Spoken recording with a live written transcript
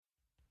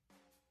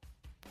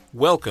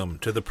Welcome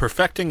to the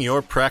Perfecting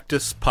Your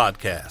Practice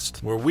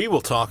podcast, where we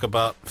will talk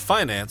about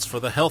finance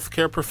for the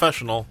healthcare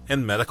professional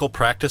and medical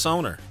practice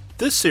owner.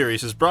 This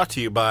series is brought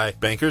to you by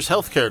Bankers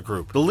Healthcare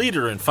Group, the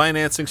leader in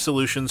financing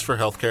solutions for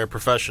healthcare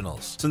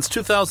professionals. Since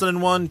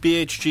 2001,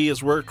 BHG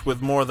has worked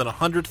with more than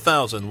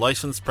 100,000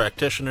 licensed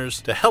practitioners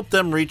to help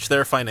them reach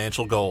their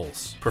financial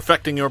goals.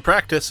 Perfecting Your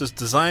Practice is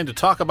designed to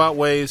talk about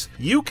ways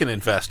you can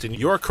invest in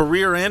your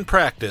career and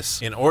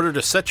practice in order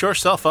to set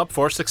yourself up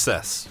for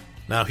success.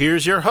 Now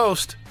here's your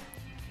host,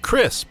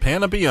 Chris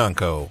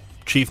Panabianco,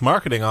 Chief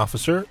Marketing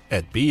Officer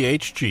at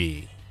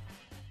BHG.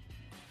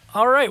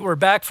 All right, we're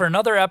back for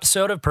another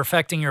episode of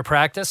Perfecting Your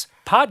Practice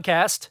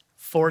podcast.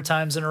 4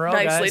 times in a row,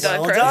 Nicely guys.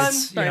 done, Well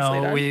Chris. done.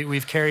 Nicely done.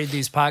 We've carried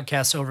these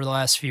podcasts over the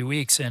last few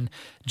weeks, and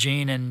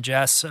Gene and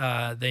Jess,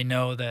 they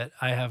know that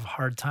I have a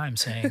hard time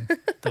saying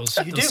those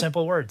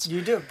simple words.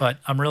 You do. But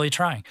I'm really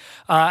trying.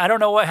 I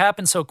don't know what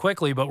happened so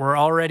quickly, but we're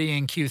already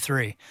in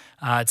Q3.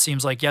 It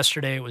seems like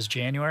yesterday it was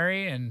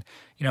January, and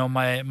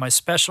my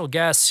special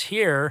guests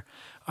here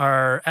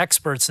are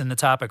experts in the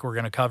topic we're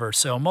going to cover.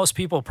 So most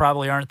people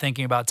probably aren't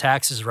thinking about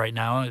taxes right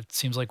now. It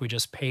seems like we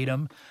just paid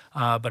them,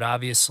 but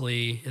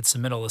obviously it's the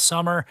middle of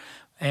summer.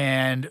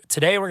 And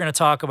today we're going to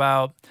talk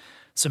about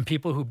some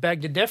people who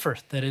beg to differ,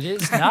 that it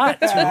is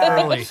not too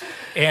early.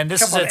 And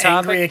this is a topic.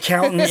 Angry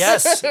accountants.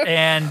 Yes,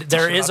 and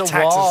there is a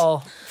Taxes.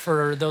 wall.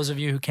 For those of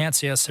you who can't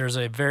see us, there's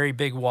a very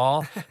big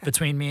wall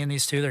between me and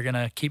these two. They're going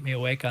to keep me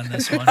awake on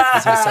this one,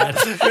 as I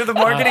said. You're the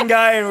marketing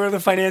guy and we're the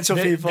financial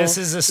people. This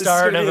is the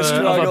start of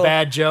a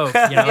bad joke.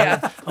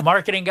 Yeah. A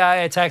marketing guy,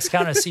 a tax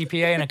accountant, a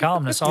CPA, and a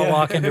columnist all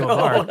walk into a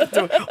bar.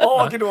 All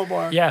walk into a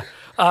bar. Yeah.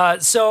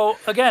 So,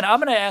 again, I'm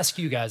going to ask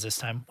you guys this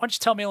time. Why don't you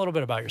tell me a little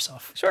bit about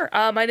yourself? Sure.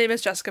 My name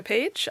is Jessica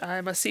Page.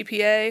 I'm a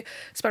CPA,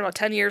 spent about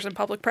 10 years in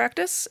public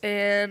practice,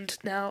 and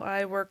now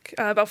I work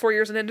about 4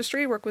 years in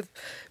industry, work with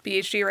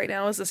BHG right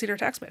now as the senior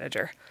tax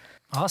manager.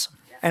 Awesome.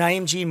 And I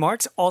am Gene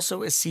Marks,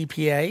 also a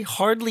CPA,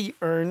 hardly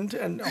earned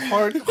and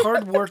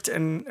hard worked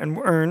and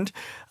earned.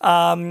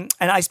 And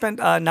I spent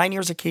 9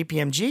 years at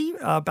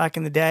KPMG back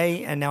in the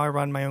day, and now I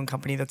run my own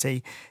company that's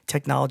a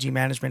technology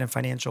management and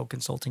financial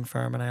consulting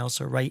firm. And I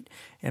also write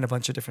in a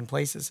bunch of different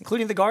places,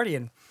 including The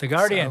Guardian. The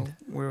Guardian. So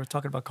we were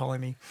talking about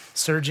calling me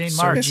Sir Gene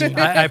Marks.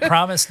 I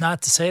promise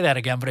not to say that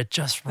again, but it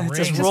just rings.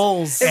 It just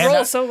rolls. It And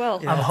rolls so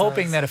well. I'm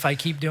hoping that if I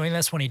keep doing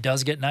this, when he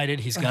does get knighted,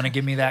 he's going to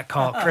give me that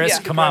call. Chris,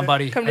 come on,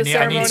 buddy. Come I to need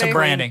some ceremony.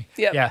 branding.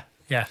 Yep.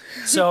 Yeah.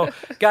 So,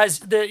 guys,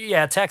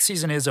 tax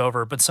season is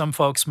over, but some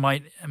folks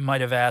might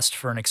have asked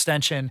for an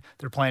extension.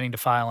 They're planning to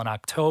file in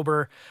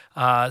October,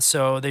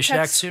 so they should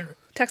act sooner.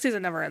 Tax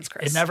season never ends,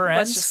 Chris. It never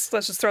ends?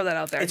 Let's just throw that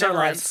out there. It's It never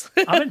our ends.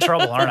 I'm in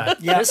trouble, aren't I?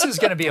 Yeah. This is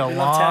going to be a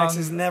long.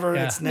 taxes never.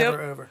 yeah. It's never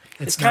Yep. over.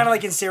 It's It's kind not. of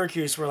like in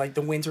Syracuse, where like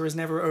the winter is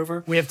never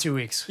over. We have 2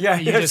 weeks. Yeah,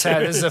 you yeah, just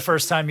had. This is the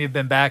first time you've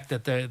been back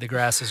that the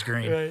grass is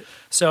green. Right.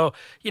 So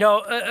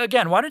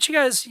again, why don't you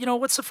guys?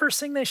 What's the first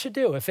thing they should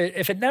do if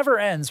it never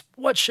ends?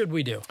 What should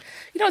we do?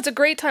 It's a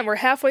great time. We're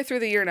halfway through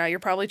the year now. You're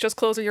probably just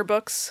closing your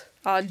books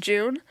on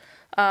June.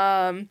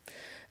 So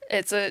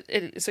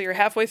you're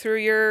halfway through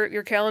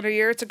your calendar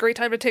year. It's a great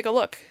time to take a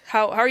look.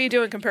 How are you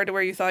doing compared to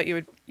where you thought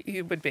you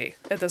would be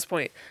at this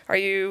point? Are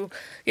you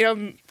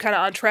kind of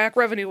on track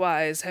revenue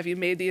wise? Have you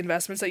made the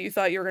investments that you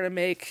thought you were going to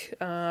make?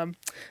 And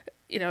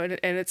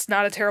it's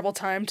not a terrible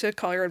time to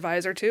call your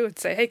advisor too and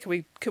say, hey,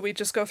 could we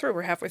just go through?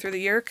 We're halfway through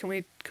the year. Can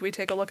we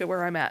take a look at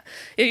where I'm at?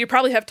 You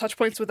probably have touch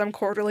points with them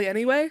quarterly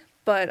anyway,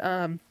 but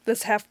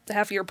this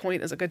half year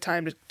point is a good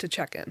time to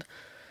check in.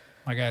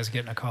 My guy's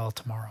getting a call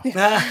tomorrow.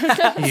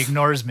 He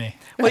ignores me.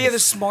 Well, yeah, the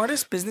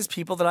smartest business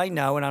people that I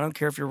know, and I don't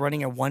care if you're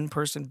running a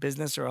 1-person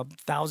business or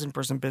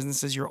 1,000-person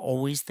businesses, you're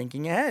always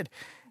thinking ahead.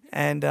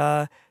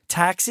 And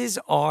taxes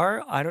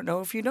are, I don't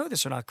know if you know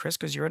this or not, Chris,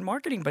 because you're in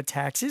marketing, but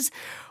taxes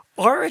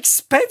are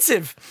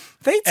expensive.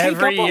 They take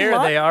Every up a year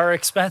lot. they are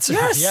expensive.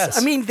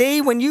 Yes. I mean,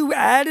 when you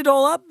add it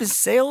all up, the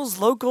sales,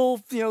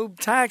 local,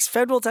 tax,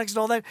 federal tax and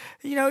all that,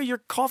 you're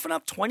coughing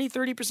up 20,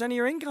 30% of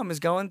your income is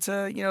going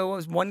to,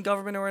 one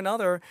government or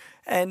another.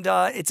 And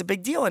it's a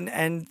big deal.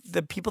 And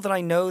the people that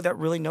I know that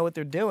really know what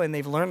they're doing,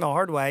 they've learned the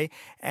hard way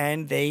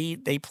and they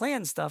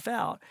plan stuff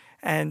out.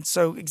 And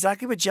so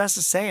exactly what Jess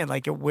is saying,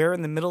 like we're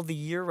in the middle of the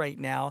year right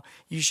now.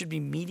 You should be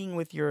meeting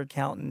with your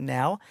accountant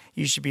now.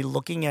 You should be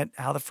looking at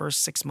how the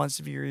first 6 months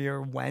of your year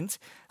went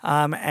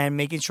and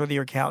making sure that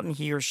your accountant,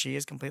 he or she,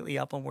 is completely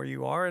up on where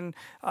you are and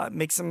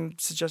make some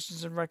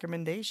suggestions and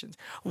recommendations.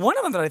 One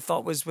of them that I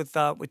thought was with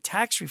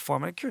tax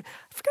reform. I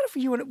forgot if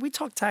we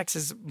talked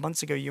taxes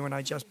months ago, you and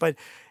I, Jess, but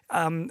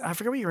I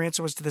forget what your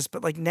answer was to this,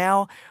 but like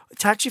now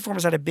tax reform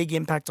has had a big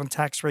impact on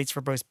tax rates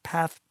for both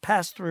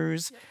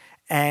pass-throughs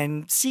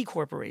and C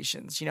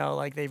corporations,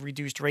 like they've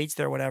reduced rates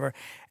there, whatever.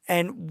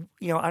 And,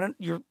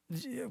 you're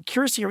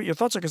curious to hear what your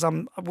thoughts are because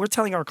we're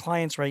telling our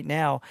clients right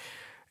now,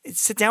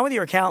 sit down with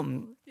your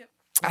accountant. Yep.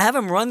 Have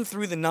them run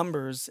through the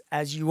numbers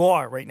as you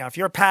are right now. If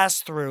you're a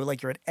pass-through,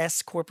 like you're an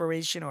S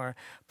corporation or a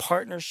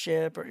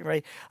partnership,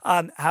 right?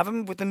 Have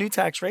them with the new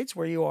tax rates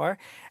where you are,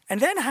 and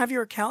then have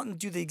your accountant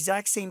do the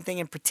exact same thing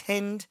and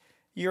pretend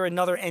you're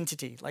another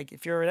entity. Like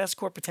if you're an S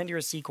corp, pretend you're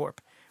a C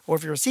corp, or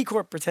if you're a C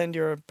corp, pretend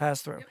you're a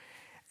pass through,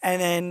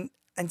 and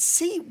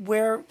see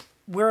where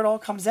it all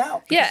comes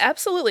out. Yeah,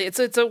 absolutely.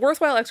 It's a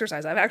worthwhile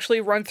exercise. I've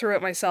actually run through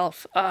it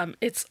myself.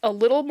 It's a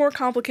little more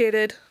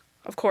complicated,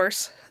 of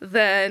course,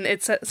 than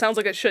it sounds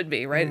like it should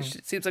be, right?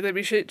 It seems like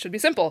it should be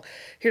simple.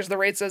 Here's the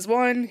rates as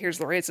one, here's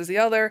the rates as the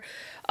other.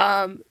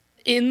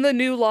 In the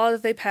new law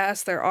that they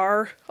passed, there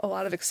are a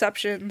lot of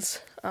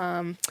exceptions,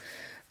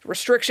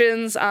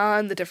 restrictions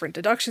on the different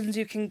deductions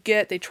you can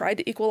get. They tried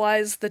to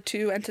equalize the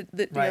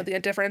the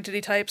different entity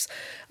types,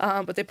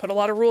 but they put a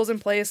lot of rules in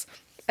place.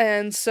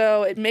 And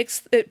so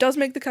it does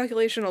make the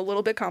calculation a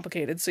little bit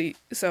complicated.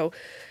 So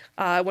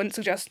I wouldn't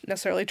suggest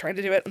necessarily trying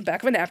to do it on the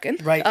back of a napkin.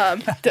 Right.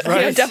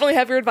 Definitely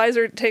have your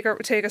advisor take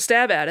a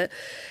stab at it.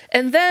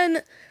 And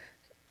then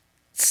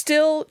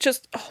still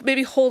just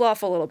maybe hold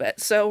off a little bit.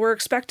 So we're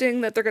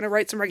expecting that they're going to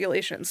write some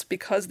regulations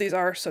because these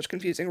are such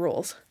confusing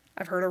rules.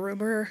 I've heard a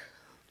rumor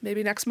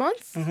maybe next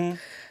month.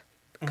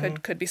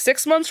 Could be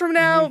 6 months from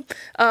now.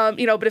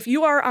 But if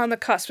you are on the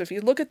cusp, if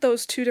you look at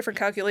those two different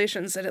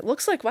calculations, and it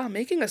looks like, wow,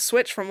 making a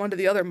switch from one to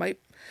the other might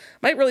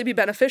really be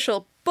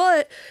beneficial,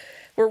 but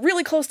we're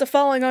really close to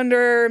falling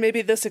under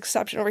maybe this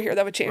exception over here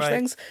that would change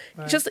things.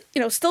 Just,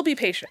 still be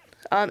patient.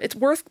 It's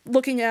worth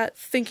looking at,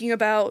 thinking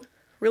about,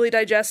 really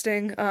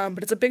digesting,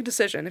 but it's a big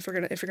decision if you're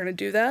gonna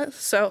do that.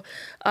 So,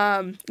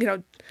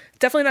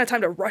 definitely not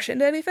time to rush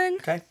into anything.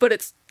 Okay. But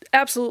it's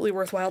absolutely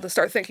worthwhile to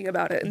start thinking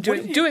about it and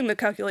doing the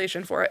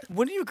calculation for it.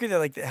 Wouldn't you agree that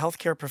like the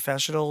healthcare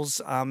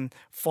professionals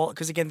fall,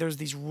 because again, there's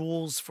these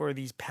rules for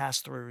these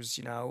pass-throughs,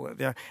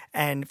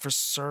 and for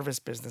service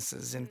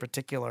businesses in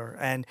particular,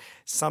 and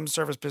some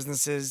service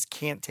businesses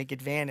can't take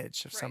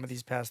advantage of some of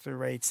these pass-through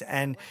rates.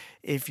 And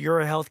if you're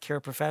a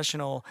healthcare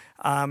professional,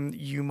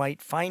 you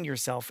might find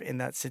yourself in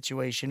that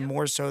situation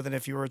more so than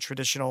if you were a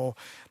traditional,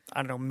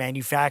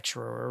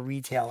 manufacturer or a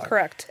retailer.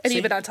 Correct. And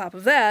even on top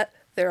of that,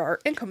 there are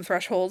income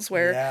thresholds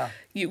where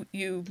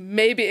you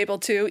may be able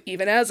to,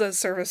 even as a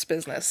service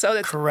business. So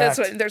that's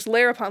there's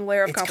layer upon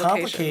layer of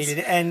complications. It's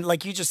complicated, and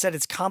like you just said,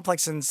 it's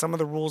complex, and some of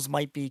the rules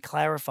might be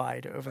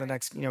clarified over the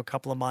next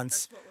couple of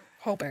months. That's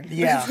what we're hoping.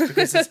 Yeah,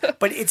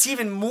 but it's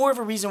even more of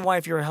a reason why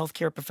if you're a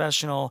healthcare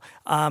professional,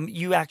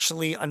 you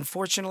actually,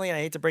 unfortunately, and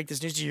I hate to break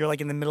this news to you, you're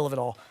like in the middle of it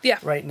all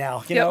right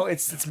now. You know,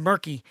 it's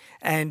murky,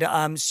 and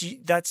so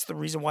that's the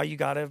reason why you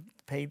got to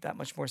pay that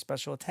much more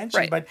special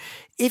attention. Right. But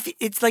if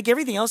it's like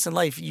everything else in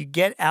life, you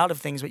get out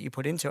of things what you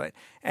put into it.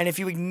 And if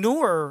you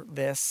ignore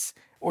this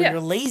or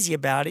you're lazy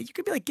about it, you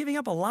could be like giving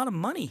up a lot of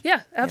money.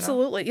 Yeah,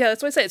 absolutely. Yeah,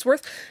 that's what I say. It's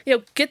worth,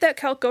 get that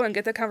calc going,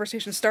 get that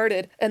conversation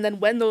started. And then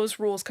when those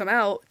rules come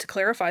out to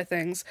clarify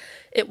things,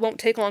 it won't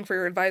take long for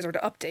your advisor to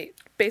update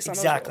based on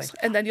those rules.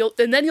 And then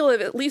you'll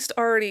have at least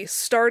already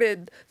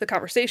started the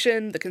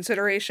conversation, the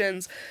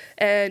considerations,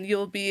 and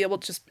you'll be able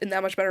to just in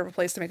that much better of a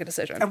place to make a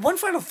decision. And one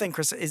final thing,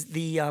 Chris, is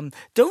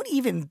don't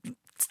even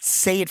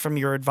say it from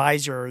your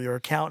advisor or your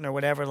accountant or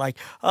whatever, like,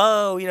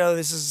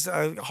 this is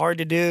hard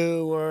to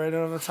do, or I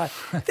don't have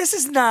time. This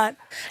is not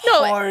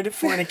hard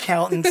for an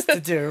accountant to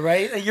do,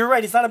 right? You're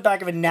right. It's not a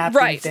back of a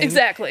napkin thing.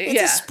 Exactly.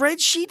 It's a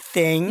spreadsheet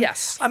thing.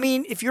 Yes. I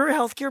mean, if you're a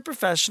healthcare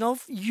professional,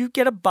 you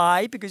get a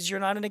buy because you're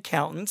not an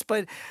accountant,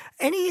 but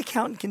any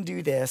accountant can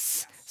do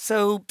this.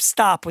 So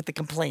stop with the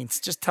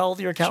complaints. Just tell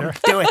your accountant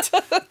to do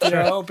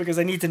it, because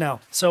I need to know.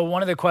 So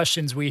one of the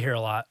questions we hear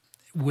a lot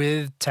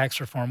with tax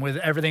reform, with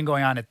everything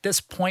going on at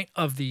this point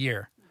of the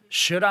year,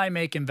 should I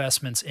make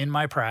investments in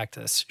my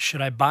practice?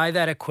 Should I buy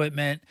that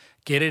equipment,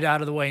 get it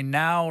out of the way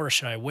now, or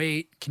should I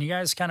wait? Can you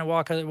guys kind of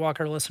walk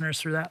our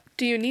listeners through that?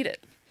 Do you need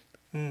it?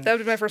 That would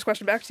be my first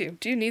question back to you.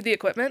 Do you need the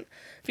equipment?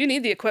 If you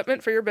need the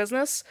equipment for your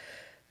business,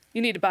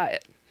 you need to buy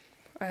it.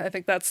 I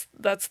think that's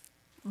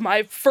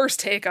my first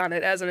take on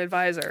it as an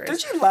advisor.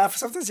 Don't you laugh?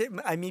 Sometimes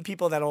I meet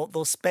people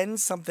they'll spend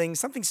something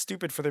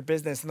stupid for their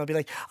business, and they'll be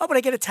like, "Oh, but I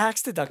get a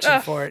tax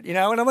deduction for it," And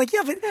I'm like,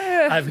 "Yeah, but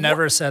I've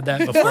never said that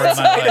before in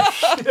my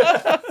life.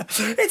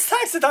 It's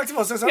tax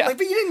deductible." So I'm like,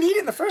 "But you didn't need it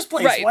in the first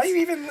place. Right. Why do you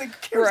even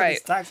care if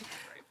it's tax?"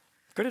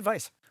 Good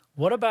advice.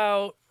 What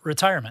about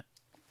retirement?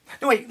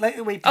 No, wait.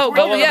 We'll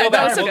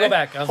go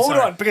back. Hold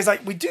on, because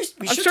we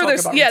should talk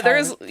about retirement. There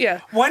is.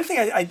 One thing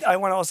I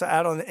want to also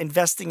add on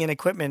investing in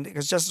equipment,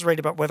 because Jess is right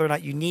about whether or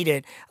not you need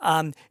it.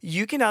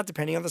 You can now,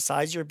 depending on the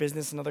size of your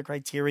business and other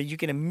criteria, you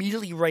can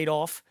immediately write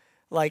off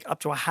like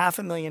up to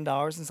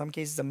 $500,000, in some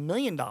cases $1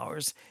 million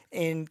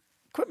in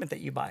equipment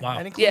that you buy. Wow.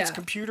 That includes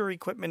computer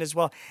equipment as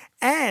well.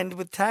 And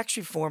with tax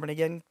reform, and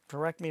again,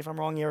 correct me if I'm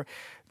wrong here,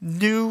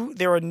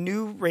 there are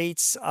new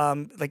rates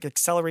like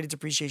accelerated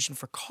depreciation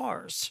for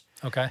cars.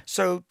 Okay.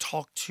 So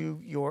talk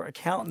to your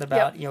accountant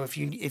about,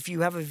 if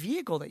you have a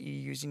vehicle that you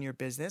use in your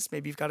business,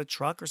 maybe you've got a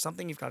truck or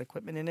something, you've got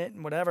equipment in it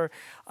and whatever,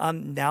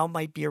 now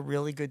might be a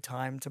really good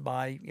time to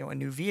buy, a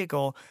new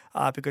vehicle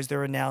because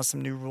there are now some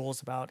new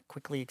rules about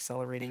quickly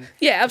accelerating.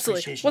 Yeah,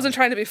 absolutely. Wasn't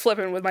trying to be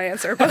flippant with my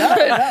answer, but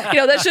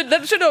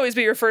that should always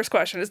be your first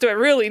question is, do I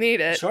really need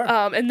it? Sure.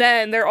 And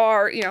then there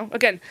are,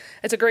 again,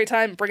 it's a great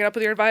time, bring it up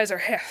with your advisor.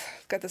 Hey,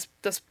 got this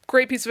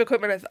great piece of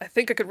equipment. I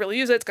think I could really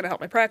use it. It's going to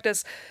help my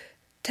practice.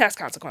 tax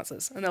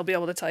consequences, and they'll be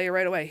able to tell you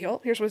right away,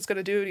 here's what it's going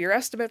to do to your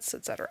estimates,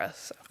 etc.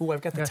 So. Ooh,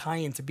 I've got the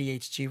tie-in to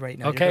BHG right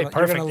now. Okay, you're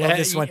perfect. You're gonna love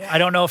this one. I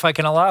don't know if I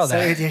can allow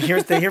that. So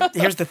here's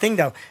the thing,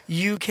 though.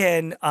 You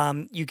can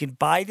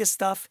buy this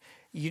stuff.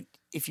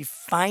 If you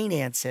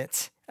finance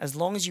it, as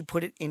long as you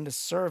put it into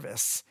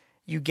service,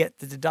 you get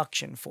the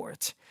deduction for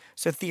it.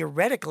 So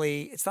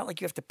theoretically, it's not like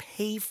you have to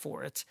pay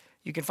for it.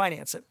 You can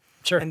finance it.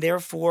 Sure. And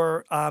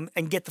therefore,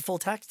 and get the full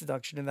tax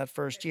deduction in that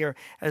first year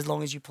as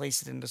long as you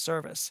place it into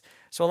service.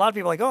 So a lot of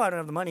people are like, oh, I don't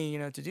have the money,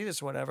 to do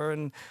this or whatever.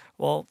 And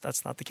well,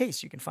 that's not the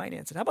case. You can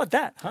finance it. How about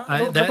that? Huh?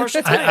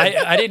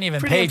 I didn't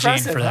even pay Gene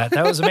for that.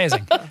 That was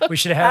amazing. We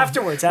should have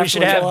afterwards. We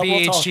should have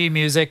BHG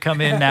music come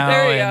in now,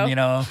 There you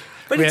and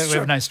But we it's have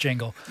true. a nice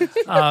jingle.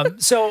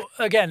 So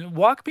again,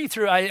 walk me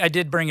through. I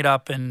did bring it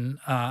up, and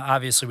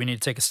obviously we need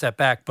to take a step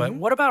back. But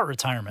what about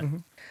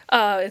retirement?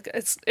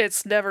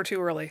 It's never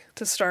too early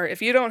to start.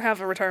 If you don't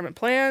have a retirement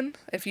plan,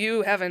 if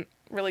you haven't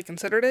really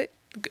considered it,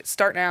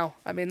 start now.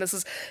 I mean, this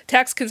is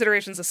tax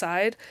considerations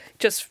aside,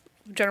 just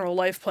general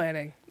life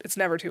planning. It's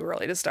never too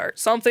early to start.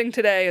 Something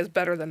today is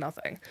better than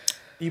nothing.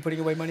 Are you putting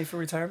away money for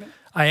retirement?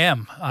 I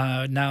am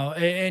now,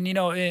 and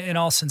in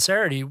all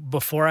sincerity,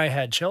 before I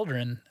had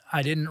children,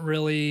 I didn't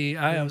really.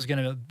 I was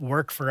going to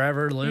work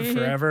forever, live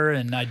forever,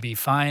 and I'd be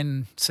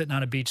fine sitting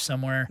on a beach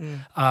somewhere.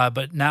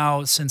 But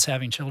now, since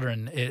having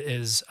children,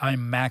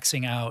 I'm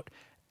maxing out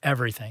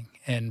everything.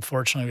 And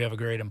fortunately, we have a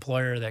great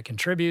employer that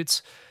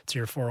contributes to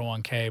your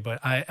 401k.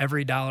 But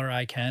every dollar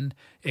I can,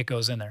 it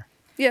goes in there.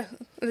 Yeah,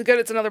 it's good.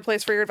 It's another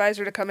place for your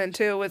advisor to come in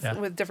too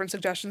with different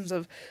suggestions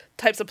of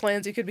types of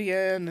plans you could be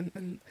in.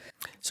 And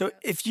So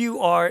if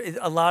you have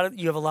a lot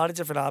of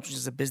different options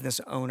as a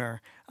business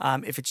owner.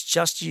 If it's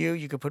just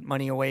you could put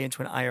money away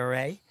into an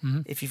IRA.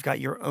 If you've got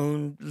your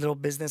own little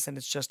business and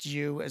it's just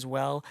you as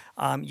well,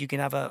 you can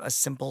have a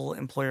simple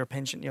employer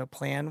pension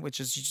plan, which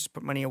is you just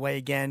put money away.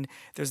 Again,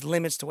 there's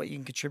limits to what you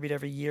can contribute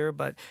every year,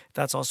 but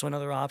that's also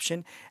another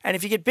option. And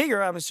if you get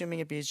bigger, I'm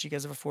assuming at BHG you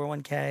guys have a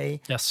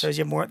 401k. Yes. So you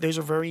have more. Those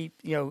are very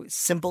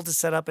simple to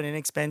set up and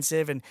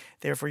inexpensive, and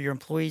therefore your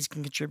employees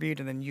can contribute,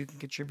 and then you can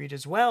contribute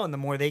as well. And the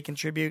more they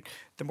contribute,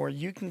 the more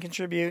you can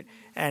contribute,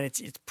 and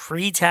it's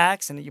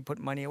pre-tax, and you put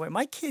money away.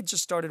 My kid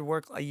just started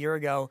work a year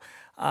ago.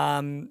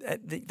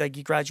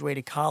 He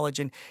graduated college,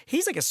 and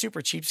he's like a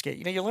super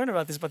cheapskate. You learn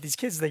about these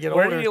kids as they get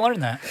Where older. did you learn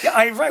that?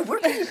 Yeah, right. Where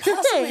could you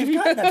possibly have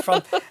gotten that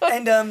from?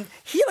 And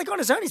he, on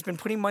his own, he's been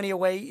putting money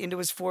away into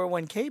his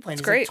 401k plan.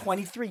 He's great. Like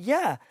 23.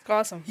 Yeah.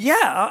 awesome. Yeah.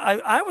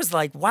 I was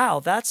like,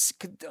 wow,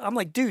 I'm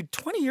like, dude,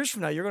 20 years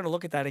from now, you're going to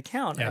look at that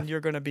account and you're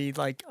going to be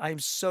like, I'm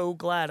so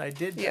glad I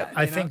did that. Yeah.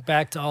 I think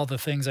back to all the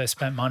things I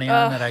spent money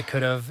on that I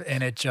could have,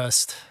 and it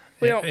just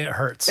it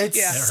hurts. It's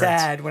It hurts.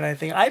 sad when I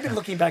think I've been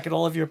looking back at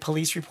all of your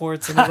police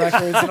reports and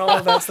records and all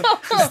of that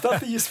stuff, the stuff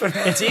that you spent.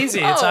 It's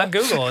easy. It's on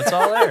Google. It's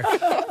all there.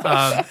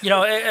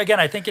 Again,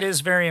 I think it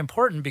is very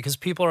important because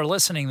people are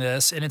listening to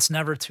this, and it's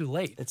never too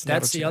late.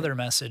 That's the other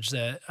message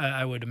that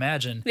I would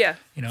imagine. Yeah,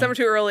 it's never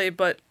too early,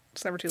 but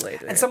it's never too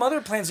late. And some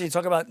other plans that you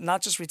talk about,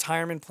 not just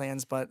retirement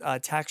plans, but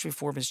tax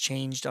reform has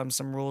changed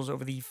some rules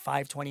over the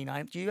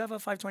 529. Do you have a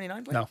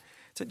 529 plan? No.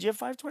 So do you have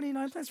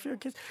 529 plans for your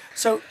kids?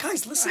 So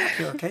guys, listen up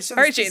here, okay? So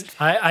All right, Gene.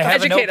 I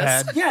have a Educate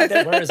us. notepad.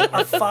 Yeah, Where is it?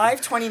 A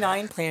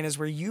 529 plan is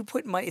where you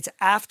put money. It's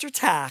after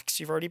tax.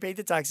 You've already paid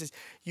the taxes.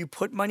 You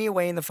put money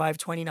away in the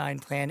 529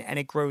 plan, and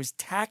it grows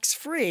tax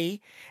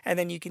free. And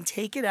then you can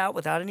take it out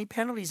without any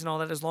penalties and all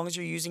that, as long as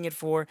you're using it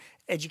for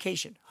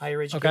education, higher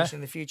education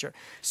in the future.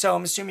 So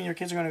I'm assuming your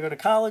kids are going to go to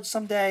college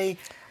someday.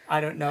 I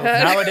don't know.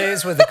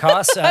 Nowadays, with the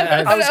costs,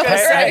 I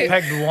say.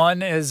 pegged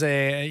one as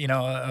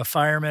a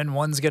fireman.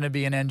 One's going to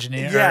be an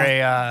engineer,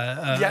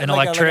 Yeah. or an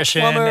like a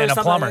electrician, plumber or and a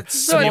something. plumber. It's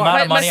So the smart.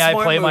 amount of money I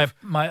Smart pay move.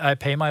 I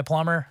pay my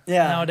plumber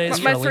Yeah.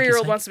 nowadays. My for a leaky 3-year-old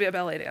sink. wants to be a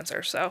ballet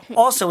dancer, so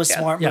Also a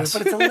smart move, Yes.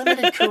 but it's a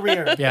limited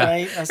career, Yeah.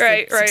 right? That's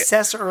Right.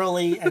 Success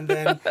early, and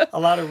then a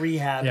lot of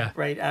rehab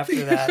right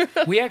after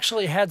that. We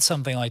actually had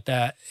something like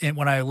that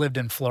when I lived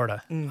in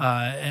Florida, and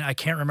I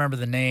can't remember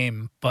the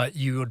name, but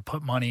you would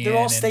put money They're in.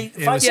 all and state.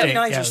 it was 529s yeah,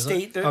 are it was-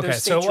 state. They're okay,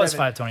 state so it was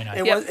driven.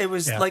 529. It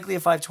was Yeah. likely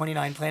a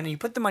 529 plan, and you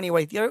put the money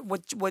away.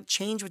 What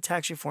changed with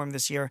tax reform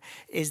this year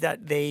is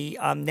that they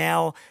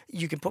now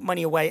you can put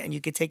money away and you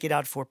can take it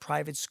out for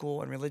private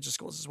school and religious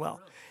schools as well.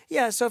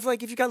 Yeah, so if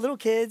you got little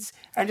kids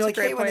and you're like,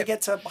 great hey, when they point.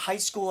 get to high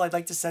school, I'd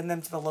like to send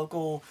them to the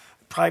local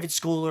private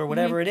school or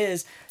whatever it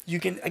is, you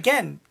can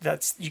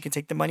you can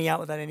take the money out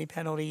without any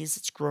penalties.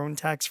 It's grown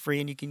tax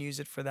free, and you can use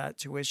it for that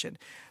tuition.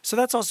 So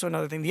that's also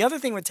another thing. The other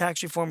thing with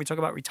tax reform, we talk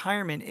about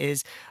retirement,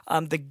 is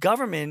the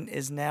government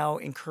is now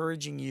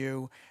encouraging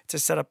you to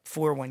set up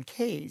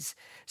 401ks.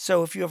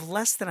 So if you have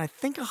less than, I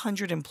think,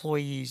 100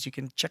 employees, you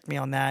can check me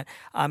on that,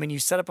 and you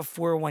set up a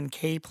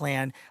 401k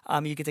plan,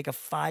 you can take a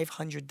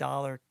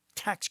 $500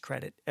 tax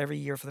credit every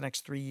year for the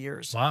next 3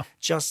 years. Wow.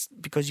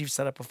 Just because you've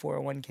set up a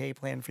 401k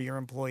plan for your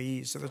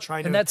employees. So they're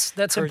trying to And that's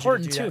encourage you to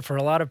important do too that. for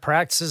a lot of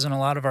practices and a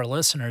lot of our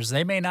listeners.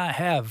 They may not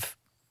have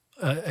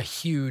a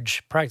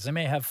huge practice. They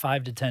may have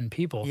 5 to 10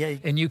 people, Yeah.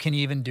 and you can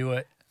even do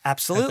it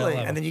Absolutely. level.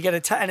 And then you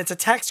get and it's a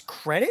tax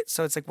credit.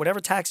 So it's like whatever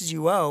taxes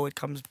you owe, it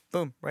comes,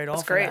 boom, right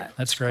off great. of that.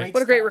 That's great.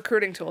 What a great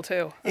recruiting tool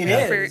too. It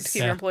to is.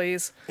 keep your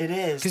employees. It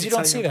is. Because you to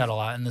don't tell see that a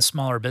lot in the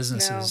smaller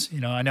businesses. No.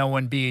 You know, I know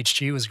when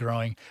BHG was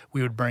growing,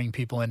 we would bring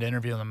people in to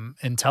interview them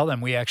and tell them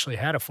we actually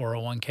had a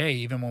 401k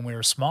even when we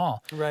were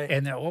small. Right.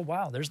 And they're, oh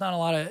wow, there's not a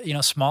lot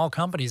of small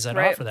companies that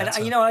Right. offer that. And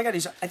So- you know what I got?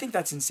 I think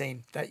that's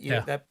insane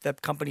that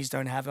that companies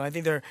don't have them. I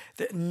think they're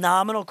the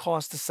nominal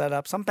cost to set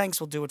up. Some banks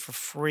will do it for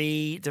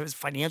free. There's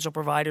financial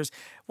providers.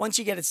 Once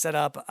you get it set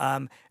up,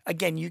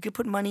 again, you could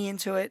put money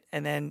into it,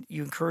 and then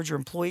you encourage your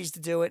employees to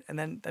do it, and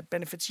then that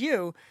benefits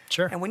you.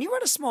 Sure. And when you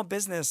run a small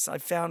business, I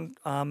found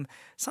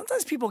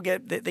sometimes people they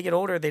get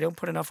older, they don't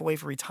put enough away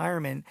for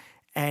retirement,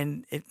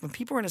 and when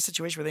people are in a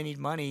situation where they need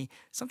money,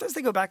 sometimes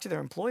they go back to their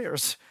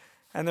employers.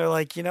 And they're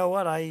like, you know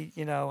what,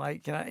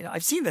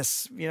 I've seen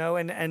this,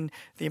 and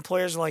the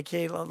employers are like,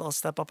 hey, I'll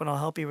step up and I'll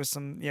help you with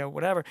some,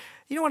 whatever.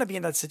 You don't want to be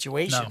in that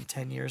situation No.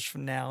 10 years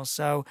from now.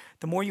 So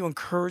the more you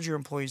encourage your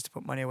employees to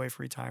put money away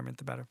for retirement,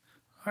 the better.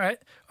 All right.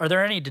 Are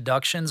there any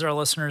deductions our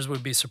listeners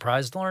would be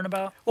surprised to learn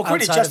about? Well,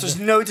 according to outside Jess, of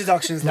there's no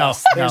deductions No,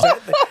 left. no.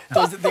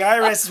 The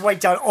IRS has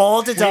wiped out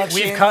all deductions.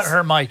 We've cut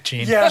her mic,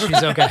 Gene. Yeah.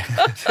 She's okay.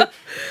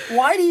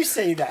 Why do you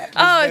say that?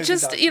 Oh, There's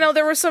no deductions.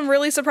 there were some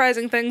really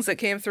surprising things that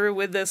came through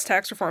with this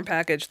tax reform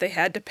package. They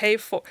had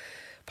to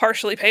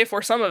partially pay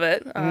for some of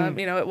it.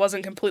 It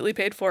wasn't completely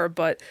paid for,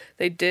 but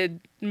they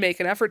did make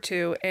an effort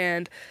to.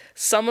 And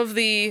some of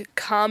the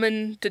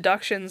common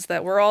deductions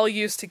that we're all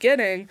used to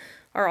getting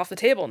are off the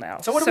table now.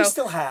 So what do we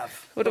still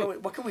have?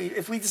 What can we,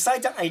 if we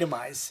decide to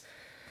itemize,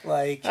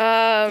 like,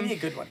 give me a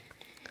good one.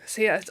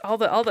 So yeah, all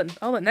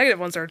the negative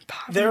ones are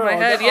popping in They're my all-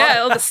 head. they're Yeah,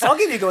 all- all the I'll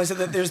give you a good one. So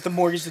that there's the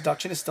mortgage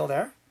deduction is still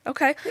there.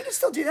 okay. You can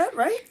still do that,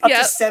 right? Up Yeah.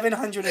 to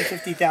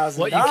 $750,000.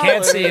 What you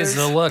can't see is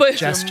the look But-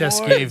 Jess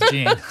just gave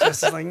Gene.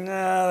 Just like,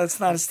 no, that's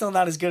not. It's still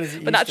not as good as it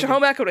used But not to your be.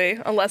 home equity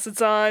unless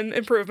it's on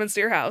improvements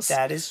to your house.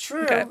 That is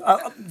true. Okay.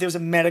 There's a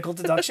medical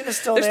deduction. It's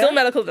still There's there. still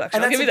medical deduction.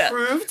 And I'll that's give you that.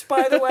 improved,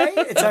 by the way.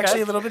 It's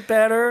actually a little bit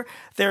better.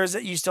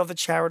 You still have the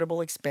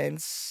charitable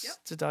expense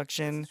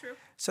deduction. true.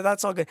 So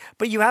that's all good.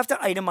 But you have to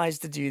itemize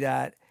to do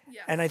that.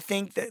 Yes. And I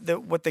think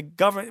that what the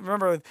government,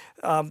 remember,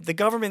 the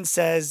government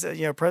says,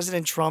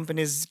 President Trump in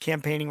his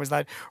campaigning was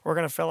that we're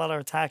going to fill out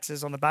our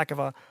taxes on the back of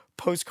a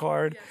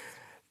postcard. Yes.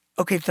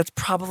 Okay, that's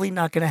probably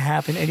not going to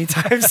happen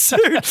anytime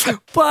soon.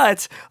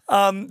 But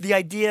the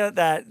idea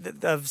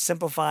of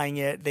simplifying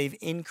it, they've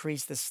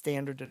increased the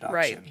standard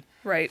deduction.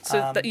 Right.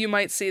 So that you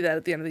might see that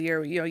at the end of the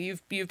year.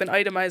 You've been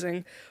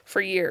itemizing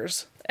for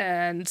years,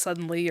 and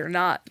suddenly you're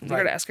not. You're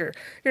gonna ask your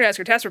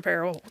tax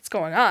preparer, well, what's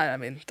going on? I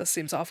mean, this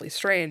seems awfully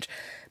strange.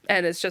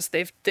 And it's just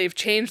they've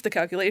changed the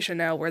calculation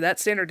now where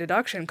that standard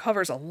deduction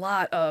covers a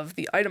lot of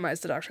the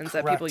itemized deductions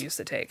that people Correct. used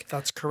to take.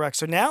 That's correct.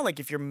 So now, like,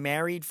 if you're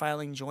married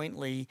filing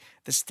jointly,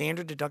 the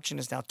standard deduction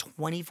is now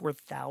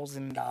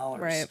 $24,000.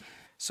 Right.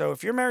 So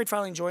if you're married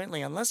filing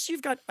jointly, unless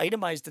you've got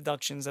itemized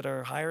deductions that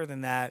are higher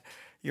than that,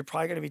 you're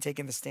probably going to be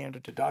taking the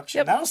standard deduction.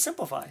 Yep. That'll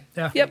simplify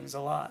Yep. things a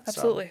lot.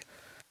 Absolutely. So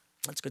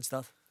that's good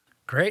stuff.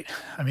 Great.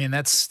 I mean,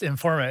 that's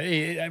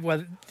informative.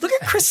 Well, Look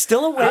at Chris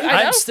still awake. I know,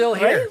 I'm still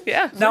here. right?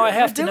 Yeah. Now I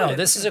have We're to doing know. it.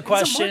 This is a He's a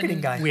marketing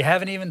question guy. we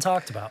haven't even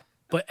talked about.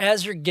 But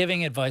as you're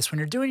giving advice, when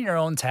you're doing your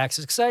own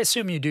taxes, because I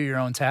assume you do your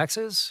own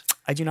taxes.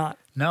 I do not.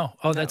 No.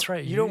 Oh, that's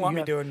right. You don't want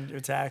me doing your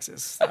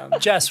taxes.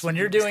 Jess, when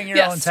you're doing your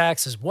Yes. own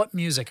taxes, what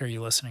music are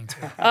you listening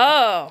to?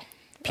 Oh.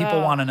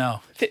 People want to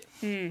know.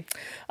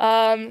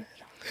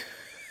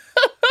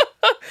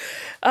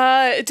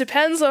 It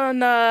depends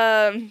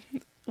on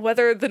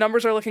whether the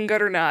numbers are looking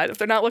good or not. If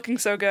they're not looking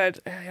so good,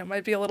 it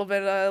might be a little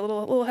bit, a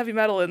little heavy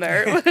metal in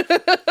there.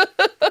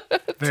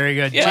 Very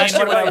good. Yeah. Jane, Last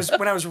year what about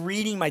when I was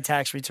reading my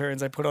tax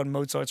returns, I put on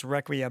Mozart's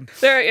Requiem.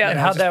 There, yeah. And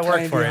how'd that work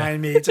Playing for you? behind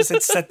me. It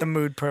set the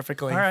mood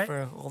perfectly All right.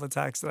 for all the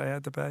tax that I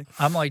had to pay.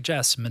 I'm like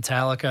Jess,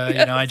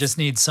 Metallica. I just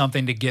need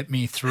something to get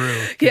me through.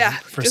 'Cause Yeah,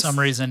 For just- some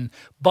reason.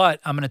 But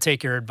I'm going to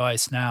take your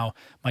advice now.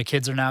 My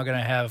kids are now going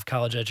to have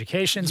college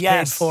educations paid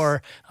Yes.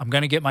 for. I'm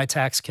going to get my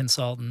tax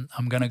consultant.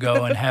 I'm going to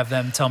go and have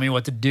them tell me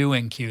what to do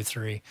in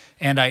Q3.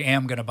 And I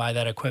am going to buy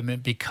that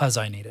equipment because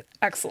I need it.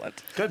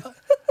 Excellent. Good.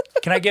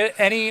 Can I get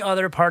any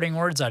other parting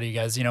words out of you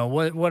guys?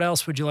 What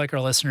else would you like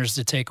our listeners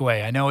to take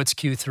away? I know it's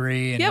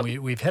Q3 and Yep.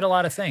 we've hit a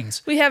lot of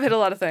things. We have hit a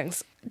lot of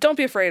things. Don't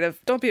be afraid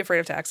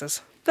of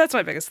taxes. That's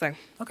my biggest thing.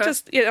 Okay.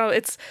 Just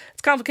it's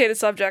a complicated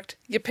subject.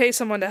 You pay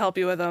someone to help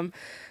you with them.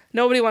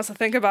 Nobody wants to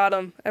think about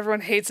them.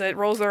 Everyone hates it,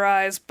 rolls their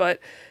eyes, but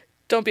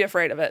don't be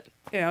afraid of it.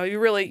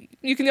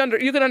 You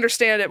can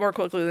understand it more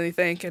quickly than you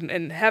think,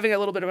 and having a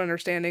little bit of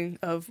understanding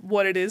of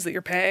what it is that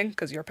you're paying,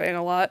 because you're paying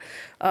a lot,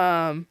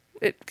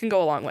 it can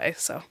go a long way.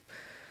 So,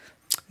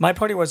 My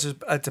party was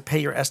to pay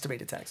your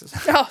estimated taxes.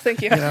 oh,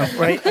 thank you.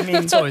 Right? I mean,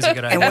 It's always a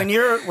good idea. and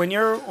when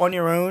you're on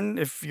your own,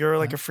 if you're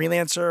like a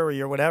freelancer or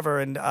you're whatever,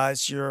 and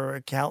your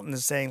accountant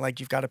is saying like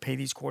you've got to pay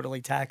these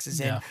quarterly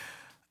taxes in, Yeah.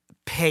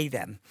 pay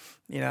them.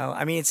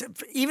 I mean, it's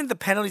even the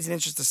penalties and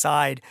interest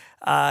aside,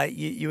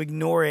 you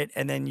ignore it,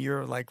 and then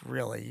you're like,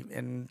 really,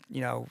 and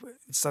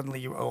suddenly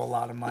you owe a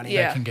lot of money.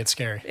 Yeah. That can get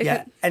scary.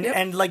 Yeah, and Yep.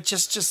 and like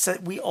just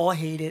we all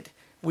hate it.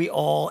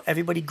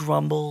 Everybody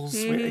grumbles.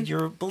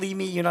 Believe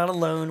me, you're not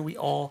alone. We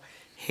all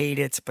hate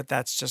it, but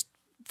that's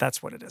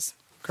what it is.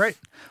 Great.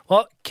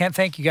 Well, can't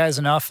thank you guys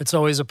enough. It's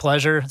always a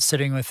pleasure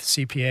sitting with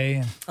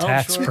CPA and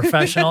tax sure.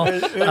 professional.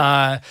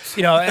 Again,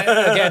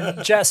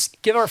 Jess,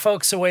 give our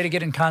folks a way to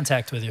get in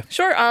contact with you.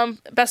 Sure.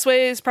 Best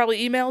way is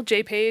probably email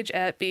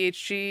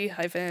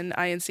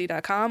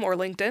jpage@bhg-inc.com or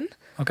LinkedIn.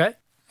 Okay.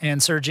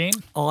 And Sir Gene?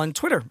 On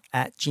Twitter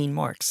 @Gene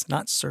Marks,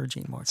 not Sir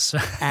Gene Marks,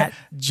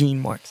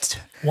 @Gene Marks.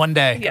 One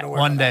day, Yeah.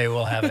 one day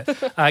we'll have it.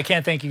 I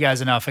can't thank you guys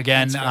enough.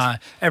 Again,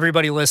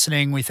 everybody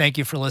listening, we thank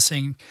you for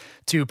listening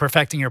to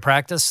Perfecting Your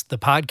Practice, the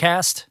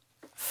podcast.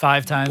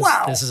 5 times.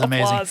 Wow. This is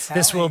amazing. Applause.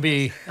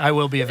 I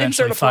will be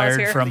eventually Insert applause fired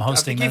here. from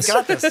hosting you've this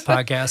got this.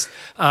 podcast.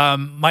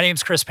 My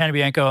name's Chris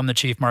Panabianco. I'm the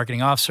Chief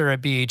Marketing Officer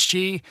at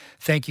BHG.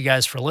 Thank you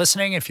guys for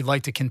listening. If you'd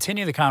like to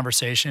continue the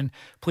conversation,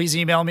 please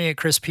email me at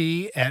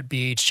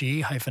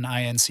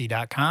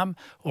chrisp@bhg-inc.com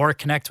or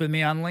connect with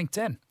me on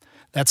LinkedIn.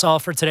 That's all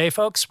for today,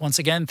 folks. Once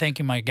again, thank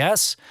you, my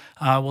guests.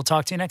 We'll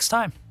talk to you next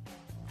time.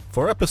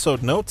 For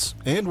episode notes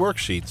and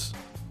worksheets,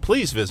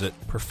 please visit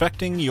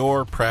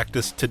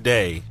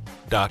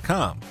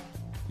perfectingyourpracticetoday.com.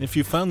 If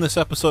you found this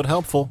episode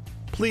helpful,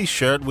 please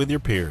share it with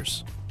your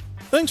peers.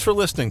 Thanks for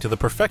listening to the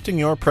Perfecting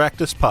Your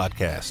Practice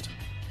podcast,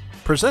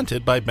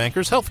 presented by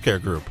Bankers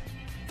Healthcare Group,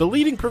 the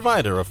leading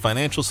provider of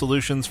financial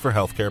solutions for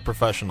healthcare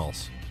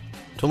professionals.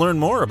 To learn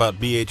more about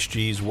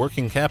BHG's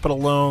working capital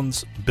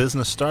loans,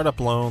 business startup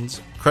loans,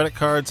 credit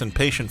cards, and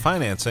patient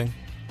financing,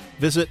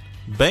 visit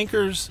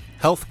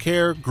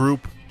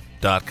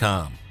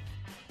bankershealthcaregroup.com.